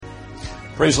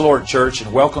Praise the Lord, church,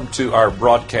 and welcome to our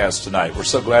broadcast tonight. We're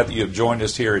so glad that you have joined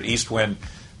us here at Eastwind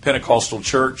Pentecostal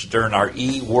Church during our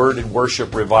Word and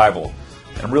Worship Revival.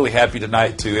 And I'm really happy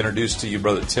tonight to introduce to you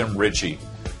Brother Tim Ritchie.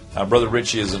 Brother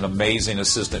Ritchie is an amazing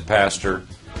assistant pastor,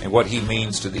 and what he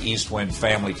means to the Eastwind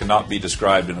family cannot be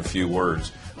described in a few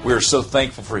words. We are so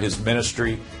thankful for his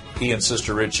ministry, he and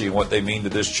Sister Ritchie, and what they mean to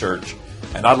this church.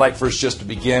 And I'd like for us just to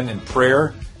begin in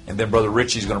prayer, and then Brother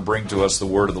Ritchie is going to bring to us the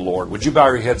word of the Lord. Would you bow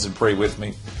your heads and pray with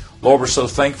me? Lord, we're so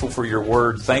thankful for your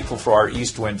word, thankful for our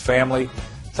Eastwind family,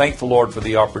 thankful, Lord, for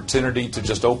the opportunity to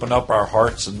just open up our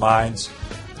hearts and minds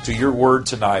to your word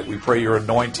tonight. We pray your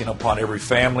anointing upon every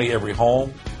family, every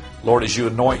home. Lord, as you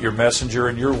anoint your messenger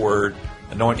and your word,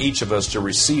 anoint each of us to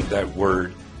receive that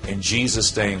word. In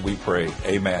Jesus' name we pray.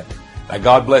 Amen. Now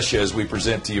God bless you as we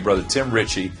present to you Brother Tim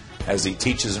Ritchie as he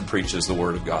teaches and preaches the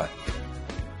word of God.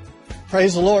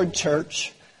 Praise the Lord,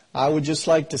 church. I would just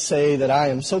like to say that I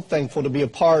am so thankful to be a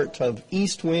part of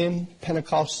Eastwind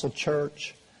Pentecostal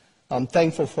Church. I'm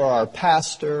thankful for our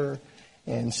pastor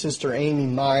and Sister Amy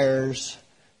Myers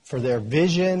for their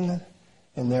vision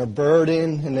and their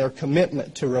burden and their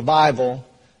commitment to revival,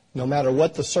 no matter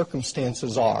what the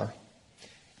circumstances are.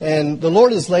 And the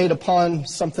Lord has laid upon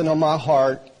something on my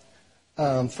heart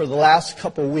for the last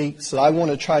couple of weeks that I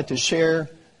want to try to share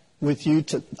with you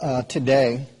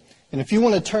today. And if you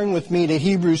want to turn with me to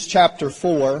Hebrews chapter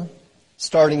 4,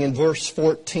 starting in verse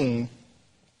 14,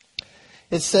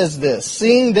 it says this: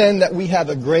 "Seeing then that we have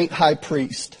a great high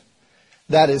priest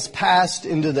that is passed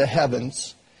into the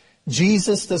heavens,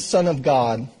 Jesus the Son of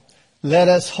God, let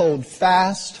us hold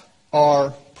fast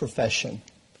our profession.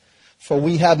 For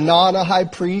we have not a high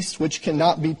priest which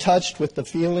cannot be touched with the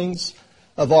feelings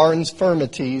of our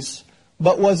infirmities,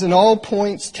 but was in all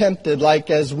points tempted like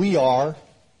as we are,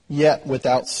 yet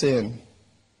without sin."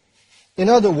 In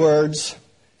other words,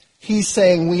 he's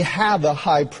saying we have a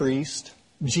high priest,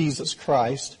 Jesus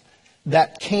Christ,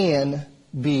 that can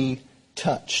be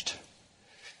touched.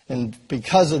 And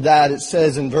because of that, it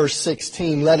says in verse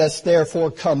 16, "Let us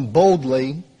therefore come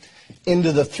boldly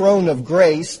into the throne of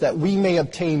grace, that we may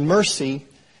obtain mercy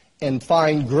and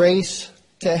find grace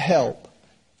to help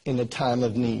in a time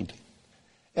of need."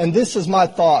 And this is my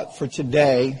thought for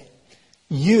today.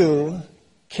 You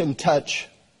can touch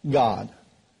God.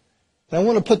 And I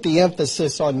want to put the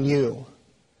emphasis on you.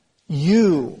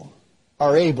 You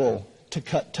are able to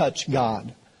touch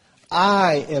God.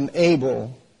 I am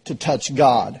able to touch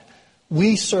God.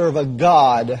 We serve a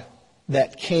God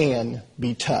that can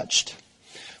be touched.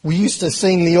 We used to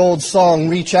sing the old song,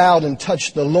 "Reach out and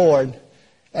touch the Lord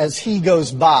as He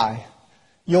goes by.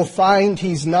 You'll find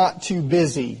He's not too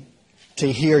busy to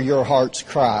hear your heart's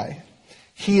cry.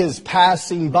 He is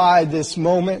passing by this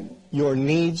moment, your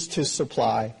needs to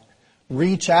supply.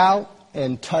 Reach out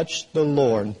and touch the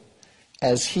Lord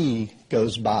as He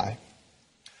goes by."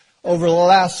 Over the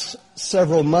last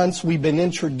several months, we've been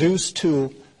introduced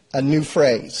to a new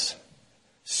phrase: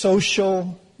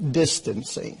 social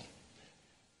distancing.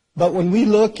 But when we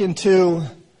look into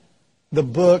the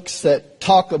books that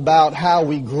talk about how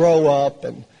we grow up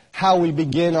and how we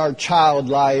begin our child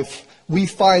life, we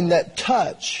find that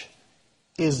touch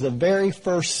is the very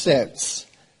first sense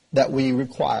that we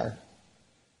require.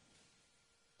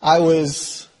 I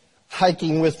was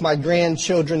hiking with my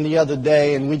grandchildren the other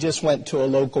day, and we just went to a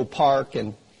local park,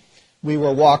 and we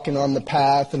were walking on the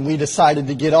path, and we decided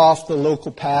to get off the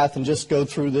local path and just go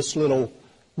through this little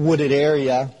wooded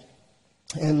area.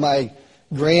 And my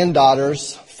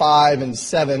granddaughters, 5 and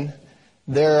 7,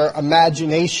 their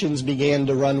imaginations began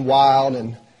to run wild,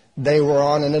 and they were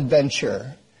on an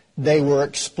adventure. They were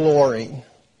exploring.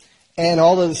 And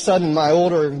all of a sudden, my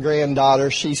older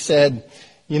granddaughter, she said,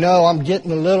 "I'm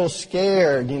getting a little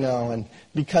scared, and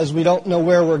because we don't know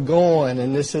where we're going,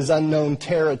 and this is unknown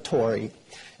territory."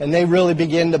 And they really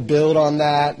began to build on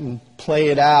that and play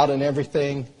it out and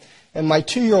everything. And my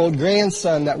 2-year-old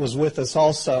grandson that was with us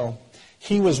also,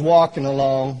 he was walking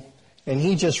along, and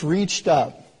he just reached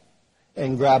up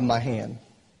and grabbed my hand.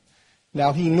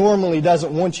 Now, he normally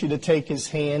doesn't want you to take his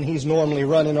hand. He's normally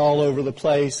running all over the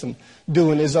place and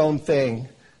doing his own thing.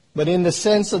 But in the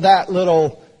sense of that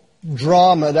little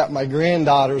drama that my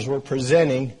granddaughters were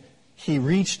presenting, he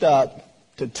reached up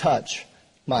to touch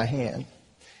my hand.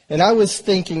 And I was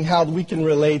thinking how we can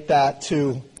relate that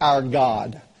to our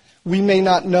God. We may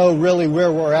not know really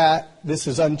where we're at. This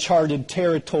is uncharted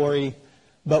territory,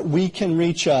 but we can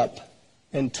reach up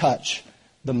and touch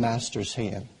the Master's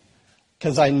hand.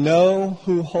 Because I know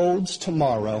who holds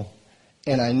tomorrow,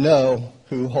 and I know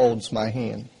who holds my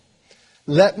hand.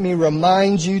 Let me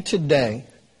remind you today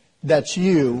that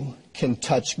you can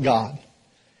touch God.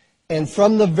 And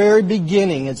from the very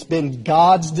beginning, it's been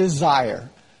God's desire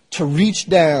to reach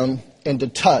down and to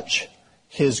touch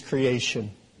His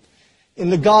creation. In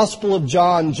the Gospel of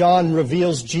John, John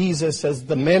reveals Jesus as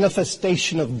the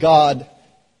manifestation of God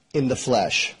in the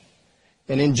flesh.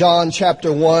 And in John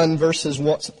chapter 1, verses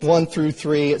 1 through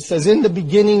 3, it says, "In the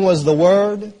beginning was the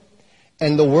Word,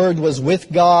 and the Word was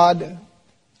with God,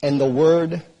 and the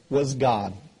Word was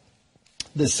God.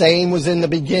 The same was in the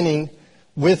beginning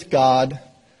with God.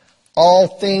 All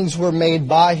things were made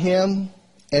by Him,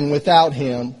 and without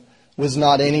Him was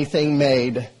not anything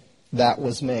made that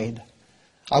was made."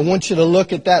 I want you to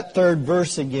look at that third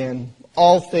verse again.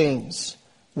 All things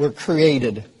were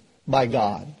created by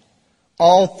God.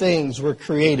 All things were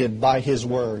created by His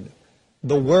Word.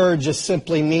 The Word just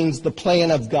simply means the plan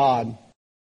of God,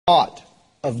 thought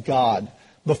of God.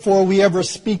 Before we ever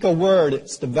speak a word,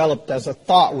 it's developed as a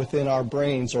thought within our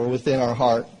brains or within our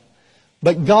heart.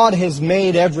 But God has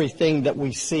made everything that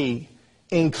we see,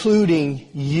 including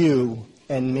you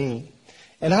and me.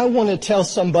 And I want to tell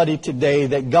somebody today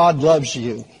that God loves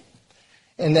you,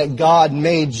 and that God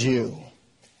made you,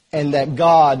 and that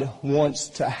God wants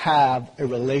to have a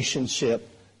relationship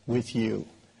with you.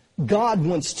 God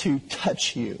wants to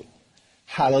touch you.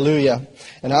 Hallelujah.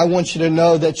 And I want you to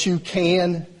know that you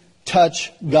can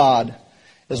touch God.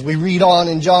 As we read on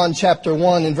in John chapter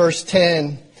 1 and verse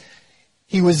 10,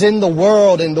 He was in the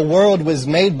world, and the world was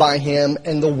made by Him,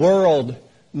 and the world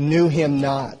knew Him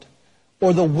not.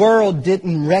 Or the world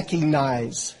didn't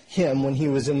recognize Him when He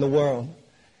was in the world.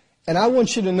 And I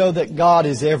want you to know that God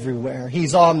is everywhere.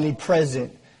 He's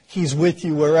omnipresent. He's with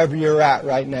you wherever you're at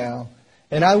right now.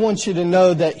 And I want you to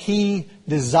know that He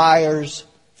desires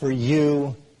for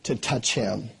you to touch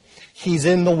Him. He's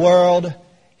in the world.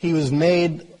 He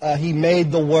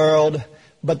made the world,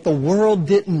 but the world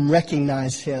didn't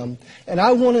recognize Him. And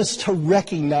I want us to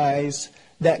recognize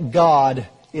that God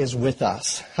is with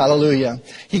us. Hallelujah.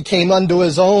 He came unto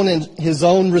His own, and His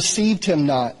own received Him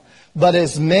not. But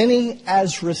as many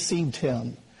as received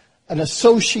Him, an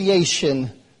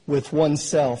association with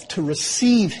oneself, to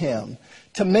receive Him,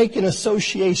 to make an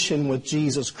association with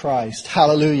Jesus Christ.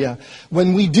 Hallelujah.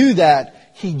 When we do that,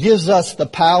 He gives us the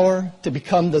power to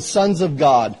become the sons of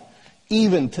God,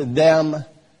 even to them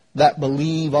that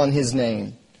believe on His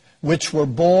name, which were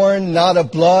born not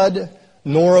of blood,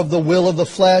 nor of the will of the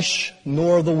flesh,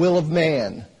 nor of the will of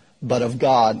man, but of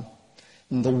God.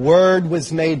 And the Word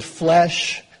was made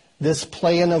flesh. This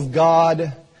plan of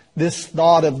God, this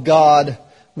thought of God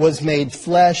was made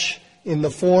flesh in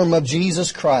the form of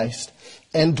Jesus Christ,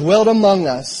 and dwelt among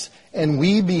us, and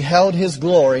we beheld His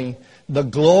glory, the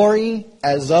glory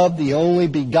as of the only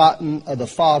begotten of the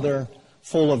Father,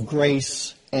 full of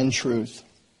grace and truth.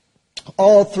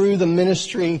 All through the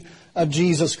ministry of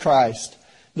Jesus Christ,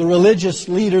 the religious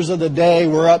leaders of the day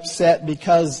were upset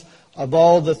because of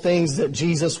all the things that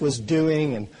Jesus was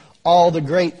doing and all the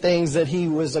great things that He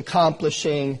was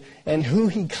accomplishing and who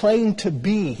He claimed to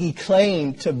be. He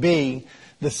claimed to be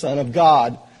the Son of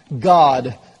God,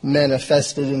 God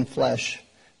manifested in flesh.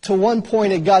 To one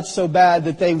point it got so bad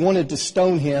that they wanted to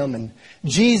stone Him, and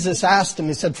Jesus asked them,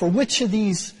 He said, "For which of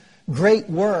these great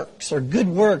works or good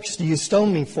works do you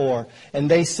stone me for?" And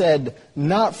they said,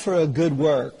 "Not for a good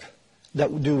work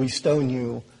that do we stone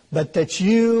you, but that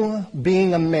you,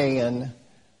 being a man,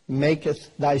 maketh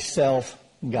thyself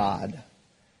God."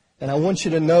 And I want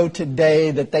you to know today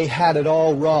that they had it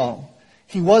all wrong.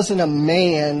 He wasn't a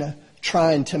man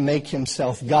trying to make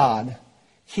Himself God.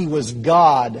 He was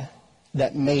God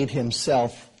that made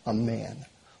Himself a man.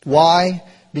 Why?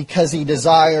 Because He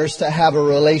desires to have a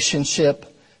relationship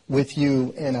with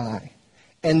you and I.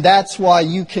 And that's why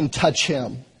you can touch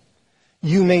Him.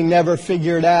 You may never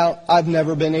figure it out. I've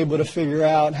never been able to figure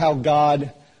out how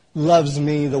God loves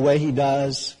me the way He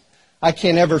does. I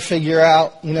can't ever figure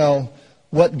out,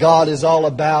 what God is all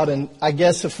about. And I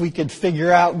guess if we could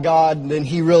figure out God, then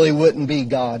He really wouldn't be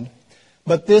God.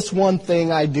 But this one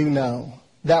thing I do know,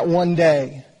 that one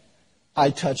day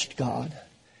I touched God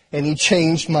and He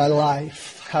changed my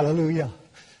life. Hallelujah.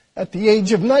 At the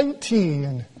age of 19,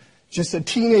 and just a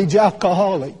teenage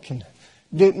alcoholic, and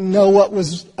didn't know what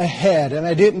was ahead, and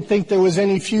I didn't think there was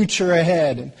any future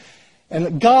ahead.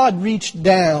 And God reached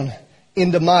down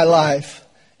into my life.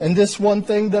 And this one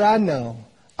thing that I know,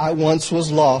 I once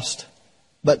was lost,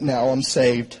 but now I'm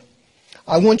saved.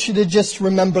 I want you to just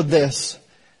remember this,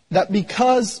 that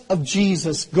because of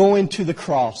Jesus going to the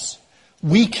cross,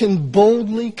 we can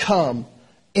boldly come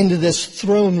into this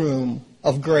throne room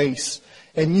of grace,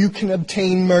 and you can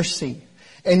obtain mercy,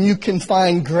 and you can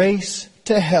find grace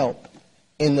to help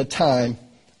in the time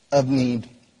of need.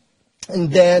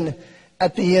 And then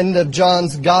at the end of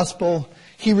John's gospel,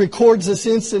 He records this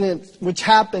incident which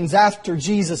happens after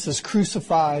Jesus is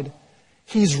crucified.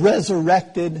 He's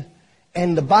resurrected.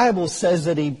 And the Bible says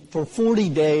that for 40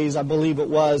 days, I believe it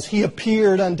was, he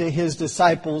appeared unto his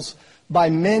disciples by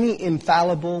many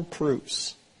infallible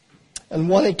proofs. On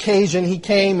one occasion, he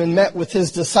came and met with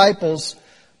his disciples,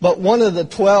 but one of the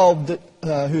 12,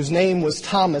 whose name was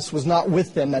Thomas, was not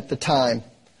with them at the time.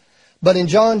 But in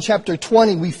John chapter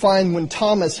 20, we find when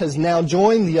Thomas has now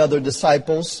joined the other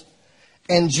disciples,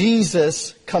 and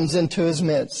Jesus comes into his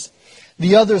midst.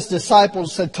 The other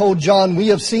disciples had told John, "We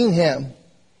have seen him,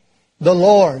 the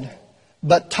Lord."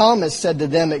 But Thomas said to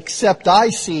them, "Except I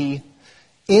see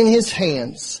in his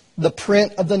hands the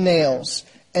print of the nails,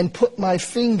 and put my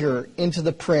finger into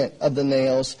the print of the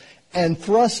nails, and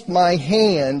thrust my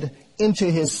hand into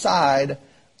his side,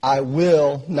 I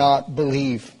will not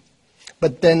believe."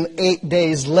 But then 8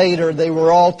 days later, they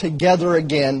were all together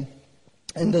again,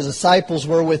 and the disciples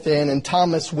were within, and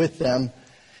Thomas with them.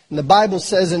 And the Bible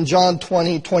says in John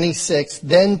 20:26,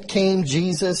 "Then came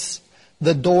Jesus,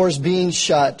 the doors being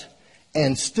shut,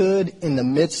 and stood in the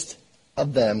midst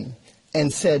of them,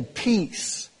 and said,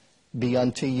 Peace be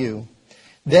unto you.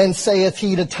 Then saith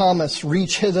he to Thomas,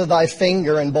 Reach hither thy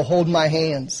finger, and behold my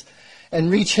hands. And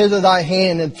reach hither thy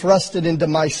hand, and thrust it into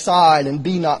my side, and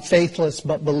be not faithless,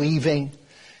 but believing.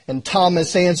 And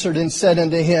Thomas answered and said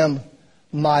unto him,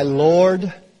 My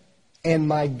Lord and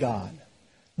my God."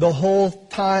 The whole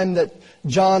time that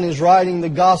John is writing the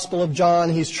Gospel of John,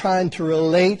 he's trying to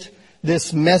relate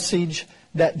this message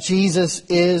that Jesus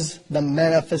is the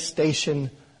manifestation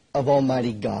of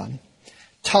Almighty God.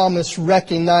 Thomas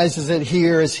recognizes it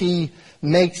here as he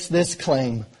makes this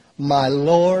claim, "My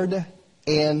Lord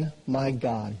and my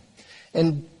God."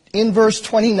 And in verse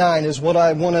 29 is what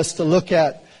I want us to look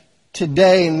at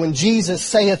today. "And when Jesus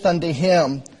saith unto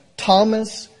him,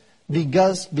 Thomas,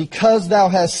 because thou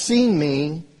hast seen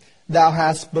me, thou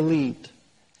hast believed.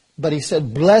 But he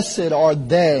said, Blessed are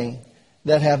they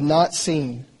that have not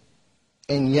seen,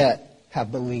 and yet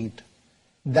have believed."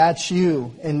 That's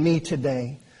you and me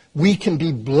today. We can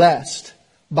be blessed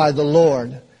by the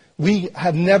Lord. We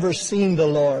have never seen the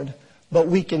Lord, but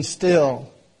we can still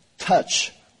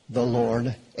touch the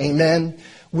Lord. Amen.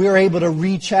 We're able to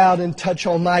reach out and touch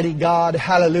Almighty God,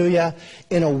 hallelujah,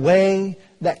 in a way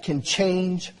that can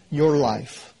change your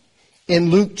life. In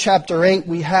Luke chapter 8,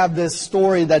 we have this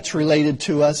story that's related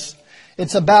to us.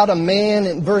 It's about a man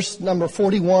in verse number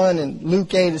 41 in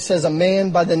Luke 8. It says, "A man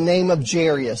by the name of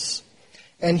Jairus,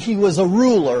 and he was a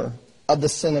ruler of the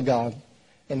synagogue.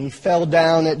 And he fell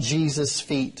down at Jesus'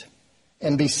 feet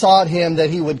and besought him that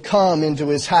he would come into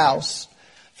his house.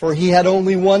 For he had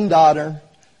only one daughter,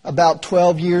 about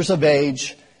 12 years of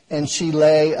age, and she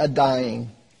lay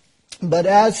a-dying. But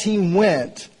as he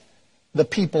went, the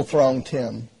people thronged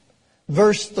him."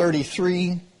 Verse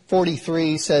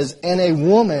 43 says, "And a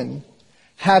woman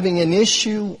having an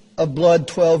issue of blood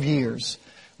 12 years,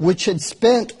 which had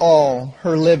spent all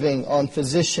her living on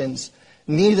physicians,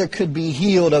 neither could be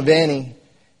healed of any,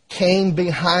 came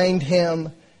behind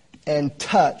him and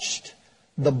touched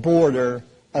the border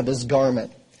of his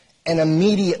garment. And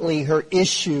immediately her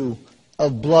issue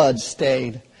of blood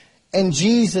stayed. And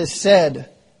Jesus said,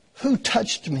 Who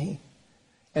touched me?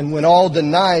 And when all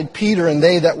denied, Peter and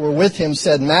they that were with him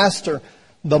said, Master,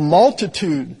 the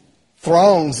multitude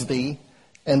throngs thee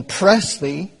and press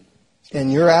thee,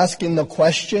 and you're asking the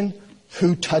question,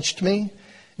 Who touched me?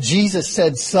 Jesus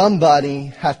said, Somebody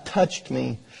hath touched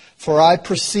me, for I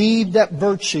perceive that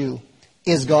virtue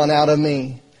is gone out of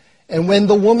me. And when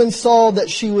the woman saw that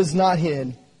she was not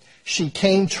hid, she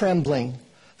came trembling,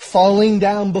 falling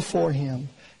down before him.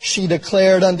 She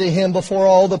declared unto him before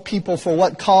all the people for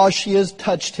what cause she had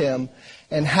touched him,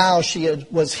 and how she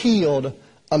was healed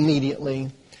immediately.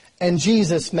 And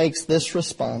Jesus makes this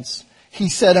response. He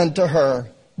said unto her,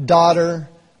 Daughter,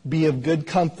 be of good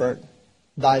comfort.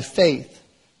 Thy faith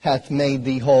hath made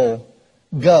thee whole.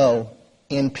 Go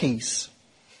in peace.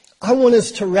 I want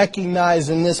us to recognize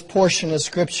in this portion of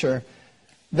Scripture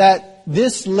that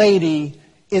this lady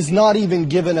is not even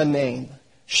given a name.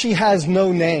 She has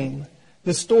no name.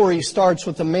 The story starts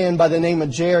with a man by the name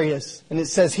of Jairus, and it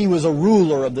says he was a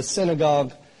ruler of the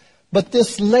synagogue. But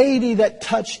this lady that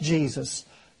touched Jesus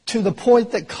to the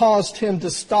point that caused him to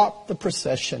stop the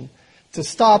procession, to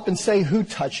stop and say, Who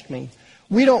touched me?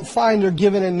 We don't find her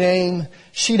given a name.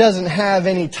 She doesn't have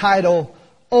any title,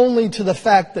 only to the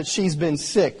fact that she's been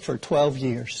sick for 12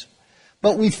 years.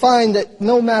 But we find that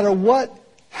no matter what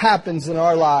happens in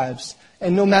our lives,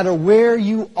 and no matter where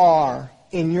you are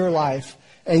in your life,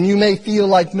 and you may feel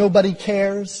like nobody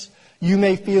cares, you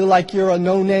may feel like you're a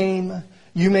no-name,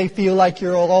 you may feel like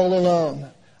you're all alone,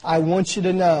 I want you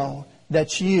to know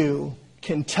that you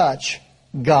can touch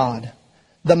God.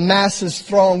 The masses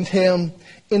thronged Him.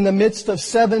 In the midst of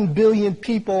 7 billion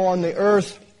people on the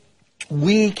earth,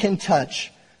 we can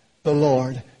touch the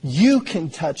Lord. You can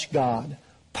touch God.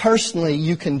 Personally,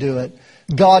 you can do it.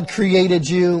 God created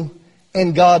you,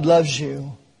 and God loves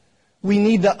you. We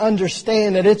need to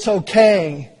understand that it's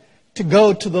okay to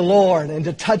go to the Lord and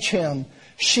to touch Him.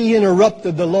 She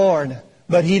interrupted the Lord,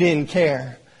 but He didn't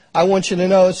care. I want you to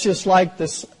know it's just like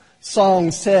this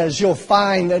song says, you'll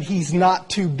find that He's not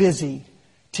too busy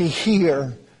to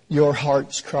hear your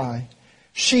heart's cry.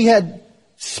 She had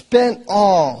spent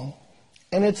all,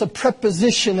 and it's a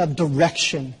preposition of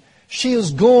direction. She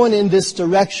was going in this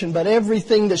direction, but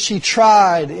everything that she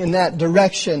tried in that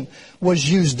direction was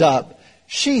used up.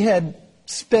 She had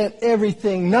spent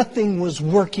everything. Nothing was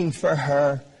working for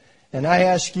her. And I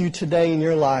ask you today in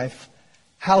your life,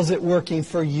 how's it working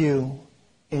for you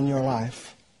in your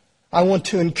life? I want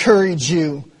to encourage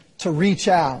you to reach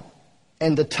out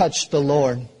and to touch the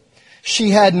Lord. She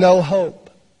had no hope.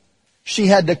 She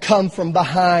had to come from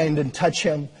behind and touch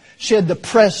Him. She had to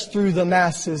press through the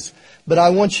masses. But I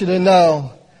want you to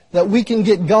know that we can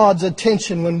get God's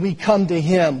attention when we come to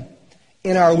Him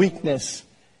in our weakness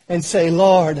and say,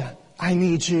 Lord, I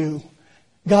need You.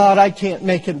 God, I can't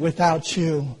make it without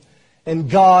You. And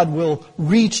God will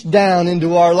reach down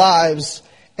into our lives.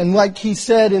 And like He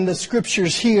said in the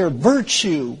Scriptures here,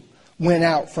 virtue went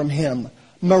out from Him.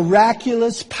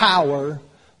 Miraculous power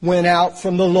went out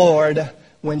from the Lord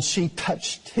when she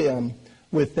touched Him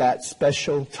with that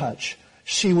special touch.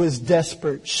 She was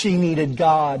desperate. She needed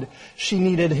God. She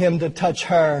needed Him to touch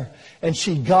her. And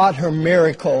she got her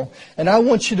miracle. And I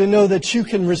want you to know that you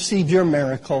can receive your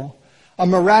miracle. A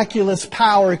miraculous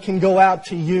power can go out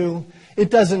to you. It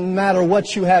doesn't matter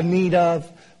what you have need of,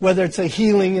 whether it's a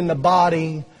healing in the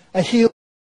body, a healing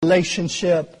in a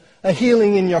relationship, a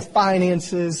healing in your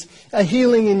finances, a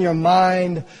healing in your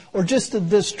mind, or just the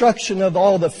destruction of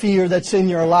all the fear that's in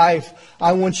your life.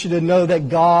 I want you to know that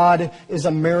God is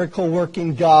a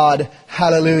miracle-working God.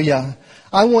 Hallelujah.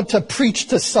 I want to preach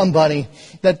to somebody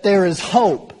that there is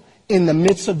hope in the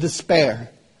midst of despair.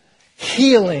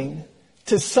 Healing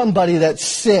to somebody that's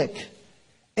sick.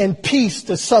 And peace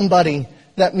to somebody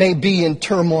that may be in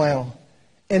turmoil.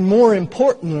 And more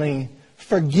importantly,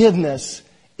 forgiveness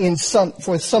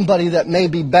for somebody that may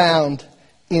be bound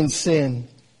in sin.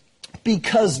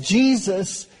 Because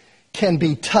Jesus can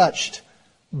be touched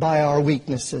by our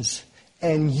weaknesses.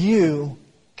 And you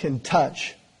can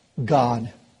touch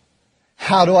God.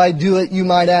 How do I do it, you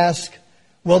might ask?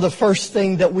 Well, the first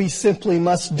thing that we simply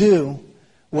must do,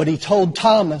 what He told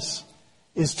Thomas,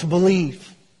 is to believe.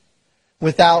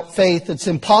 Without faith, it's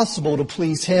impossible to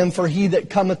please Him, for he that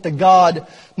cometh to God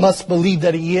must believe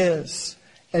that He is,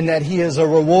 and that He is a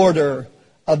rewarder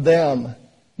of them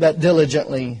that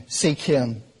diligently seek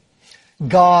Him.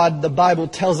 God, the Bible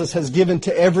tells us, has given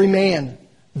to every man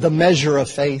the measure of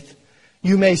faith.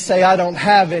 You may say, I don't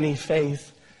have any faith.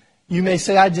 You may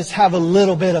say, I just have a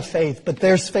little bit of faith, but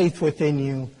there's faith within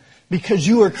you because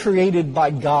you are created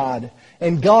by God.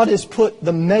 And God has put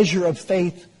the measure of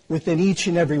faith within each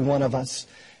and every one of us.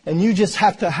 And you just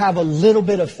have to have a little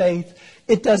bit of faith.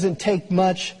 It doesn't take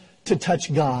much to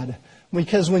touch God.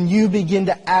 Because when you begin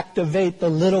to activate the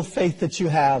little faith that you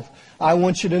have, I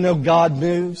want you to know God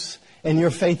moves and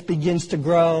your faith begins to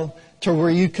grow to where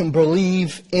you can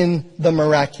believe in the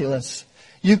miraculous.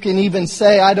 You can even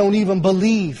say, I don't even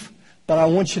believe. But I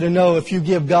want you to know if you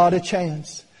give God a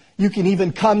chance, you can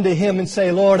even come to Him and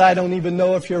say, Lord, I don't even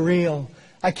know if You're real.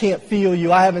 I can't feel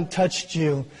You. I haven't touched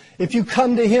You. If you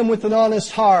come to Him with an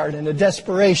honest heart and a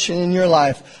desperation in your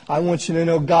life, I want you to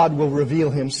know God will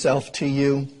reveal Himself to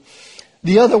you.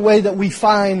 The other way that we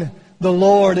find the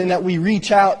Lord and that we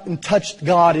reach out and touch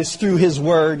God is through His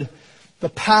Word. The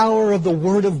power of the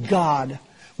Word of God.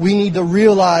 We need to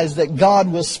realize that God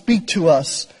will speak to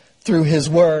us through His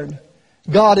Word.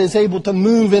 God is able to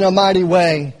move in a mighty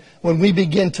way when we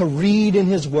begin to read in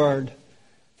His Word.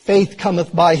 Faith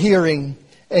cometh by hearing,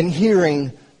 and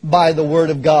hearing by the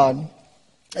Word of God.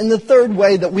 And the third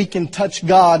way that we can touch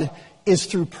God is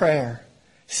through prayer.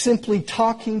 Simply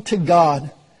talking to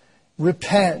God.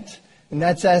 Repent. And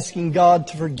that's asking God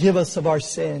to forgive us of our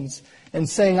sins. And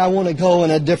saying, I want to go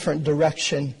in a different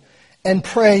direction. And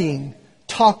praying.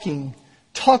 Talking.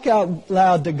 Talk out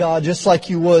loud to God just like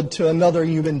you would to another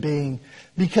human being.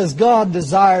 Because God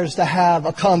desires to have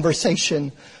a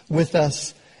conversation with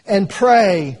us. And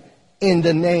pray in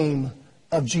the name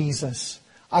of Jesus.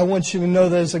 I want you to know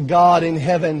there's a God in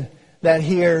heaven that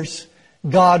hears.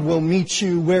 God will meet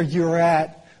you where you're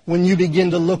at. When you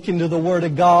begin to look into the Word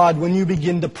of God, when you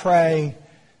begin to pray,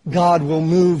 God will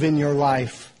move in your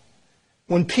life.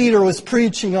 When Peter was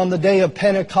preaching on the day of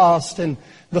Pentecost, and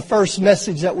the first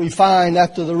message that we find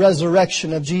after the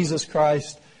resurrection of Jesus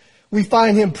Christ, we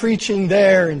find him preaching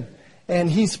there,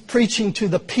 and he's preaching to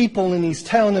the people, and he's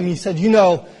telling them, he said, you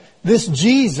know, this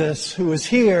Jesus who is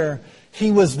here,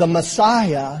 he was the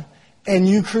Messiah, and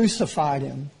you crucified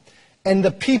him. And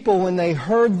the people, when they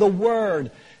heard the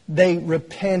word, they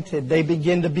repented. They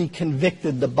began to be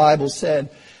convicted, the Bible said,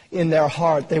 in their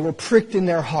heart. They were pricked in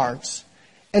their hearts.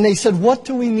 And they said, what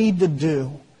do we need to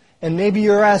do? And maybe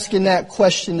you're asking that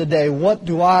question today. What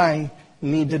do I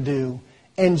need to do?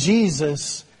 And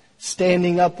Jesus,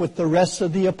 standing up with the rest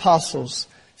of the apostles,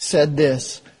 said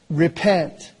this,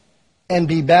 repent and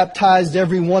be baptized,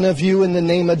 every one of you, in the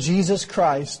name of Jesus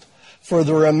Christ for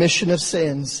the remission of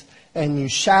sins, and you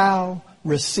shall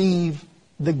receive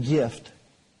the gift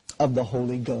of the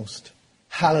Holy Ghost.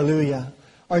 Hallelujah.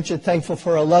 Aren't you thankful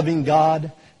for a loving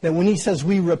God? That when He says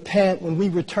we repent, when we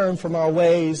return from our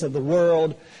ways of the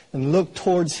world and look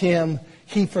towards Him,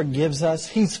 He forgives us.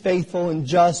 He's faithful and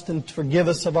just and to forgive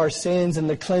us of our sins and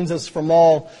to cleanse us from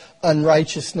all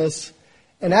unrighteousness.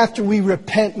 And after we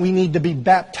repent, we need to be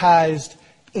baptized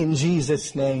in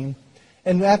Jesus' name.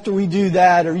 And after we do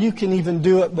that, or you can even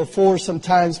do it before,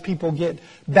 sometimes people get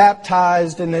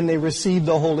baptized and then they receive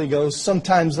the Holy Ghost.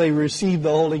 Sometimes they receive the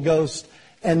Holy Ghost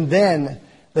and then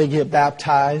they get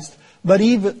baptized. But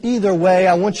either way,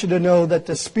 I want you to know that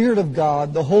the Spirit of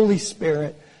God, the Holy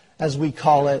Spirit, as we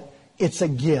call it, it's a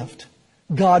gift.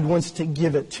 God wants to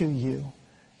give it to you.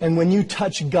 And when you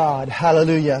touch God,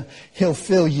 hallelujah, He'll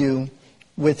fill you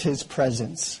with His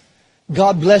presence.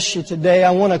 God bless you today.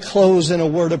 I want to close in a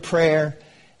word of prayer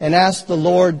and ask the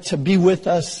Lord to be with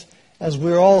us as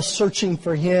we're all searching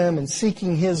for Him and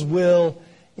seeking His will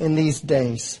in these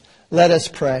days. Let us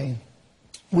pray.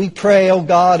 We pray, O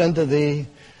God, unto Thee,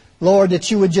 Lord, that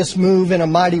You would just move in a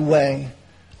mighty way.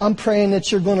 I'm praying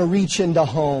that You're going to reach into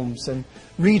homes and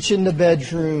reach into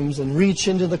bedrooms and reach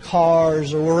into the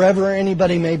cars or wherever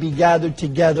anybody may be gathered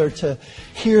together to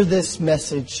hear this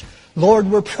message.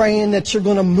 Lord, we're praying that You're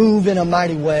going to move in a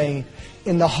mighty way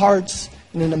in the hearts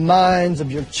and in the minds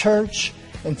of Your church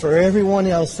and for everyone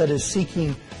else that is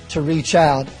seeking to reach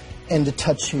out and to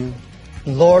touch You.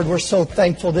 And Lord, we're so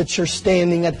thankful that You're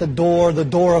standing at the door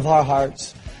of our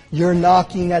hearts. You're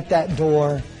knocking at that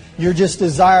door. You're just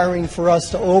desiring for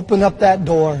us to open up that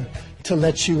door to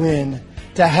let You in,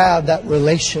 to have that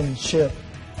relationship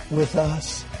with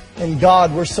us. And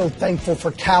God, we're so thankful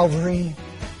for Calvary.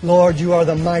 Lord, You are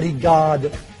the mighty God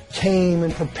that came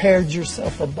and prepared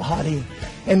Yourself a body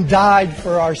and died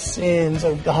for our sins,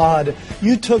 oh God.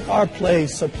 You took our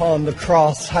place upon the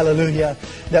cross, hallelujah,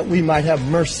 that we might have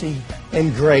mercy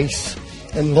and grace.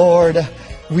 And Lord,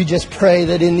 we just pray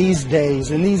that in these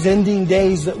days, in these ending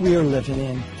days that we are living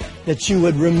in, that You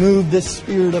would remove this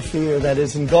spirit of fear that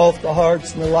has engulfed the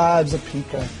hearts and the lives of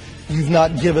people. You've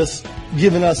not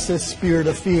given us this spirit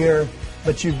of fear,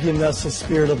 but You've given us a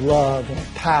spirit of love and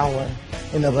of power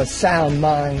and of a sound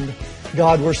mind.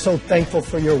 God, we're so thankful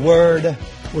for Your Word.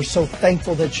 We're so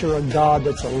thankful that You're a God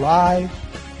that's alive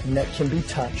and that can be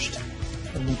touched.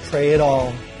 And we pray it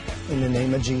all in the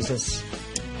name of Jesus.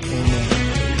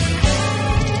 Amen.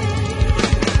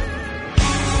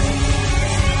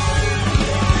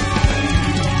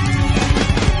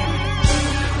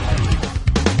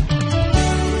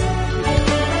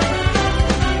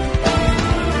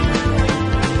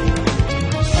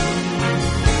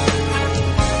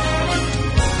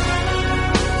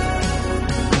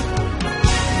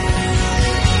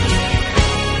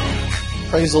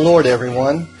 Praise the Lord,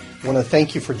 everyone. I want to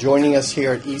thank you for joining us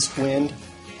here at East Wind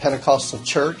Pentecostal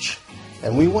Church.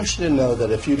 And we want you to know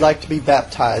that if you'd like to be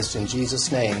baptized in Jesus'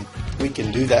 name, we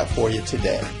can do that for you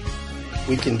today.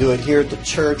 We can do it here at the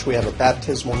church. We have a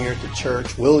baptismal here at the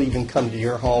church. We'll even come to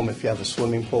your home. If you have a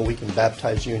swimming pool, we can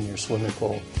baptize you in your swimming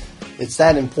pool. It's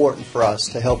that important for us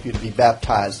to help you to be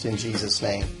baptized in Jesus'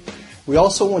 name. We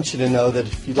also want you to know that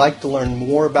if you'd like to learn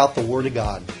more about the Word of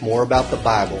God, more about the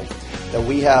Bible, that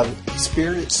we have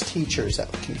experienced teachers that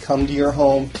can come to your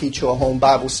home, teach you a home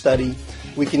Bible study.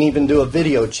 We can even do a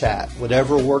video chat.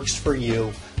 Whatever works for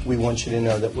you, we want you to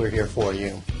know that we're here for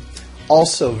you.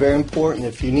 Also, very important,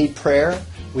 if you need prayer,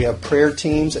 we have prayer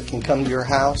teams that can come to your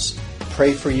house,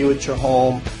 pray for you at your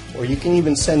home, or you can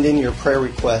even send in your prayer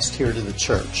request here to the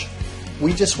church.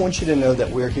 We just want you to know that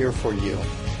we're here for you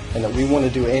and that we want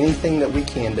to do anything that we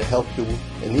can to help you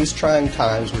in these trying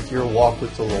times with your walk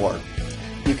with the Lord.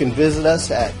 You can visit us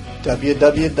at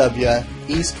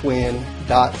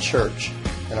www.eastwind.church,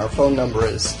 and our phone number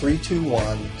is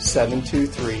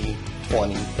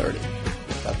 321-723-2030.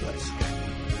 God bless.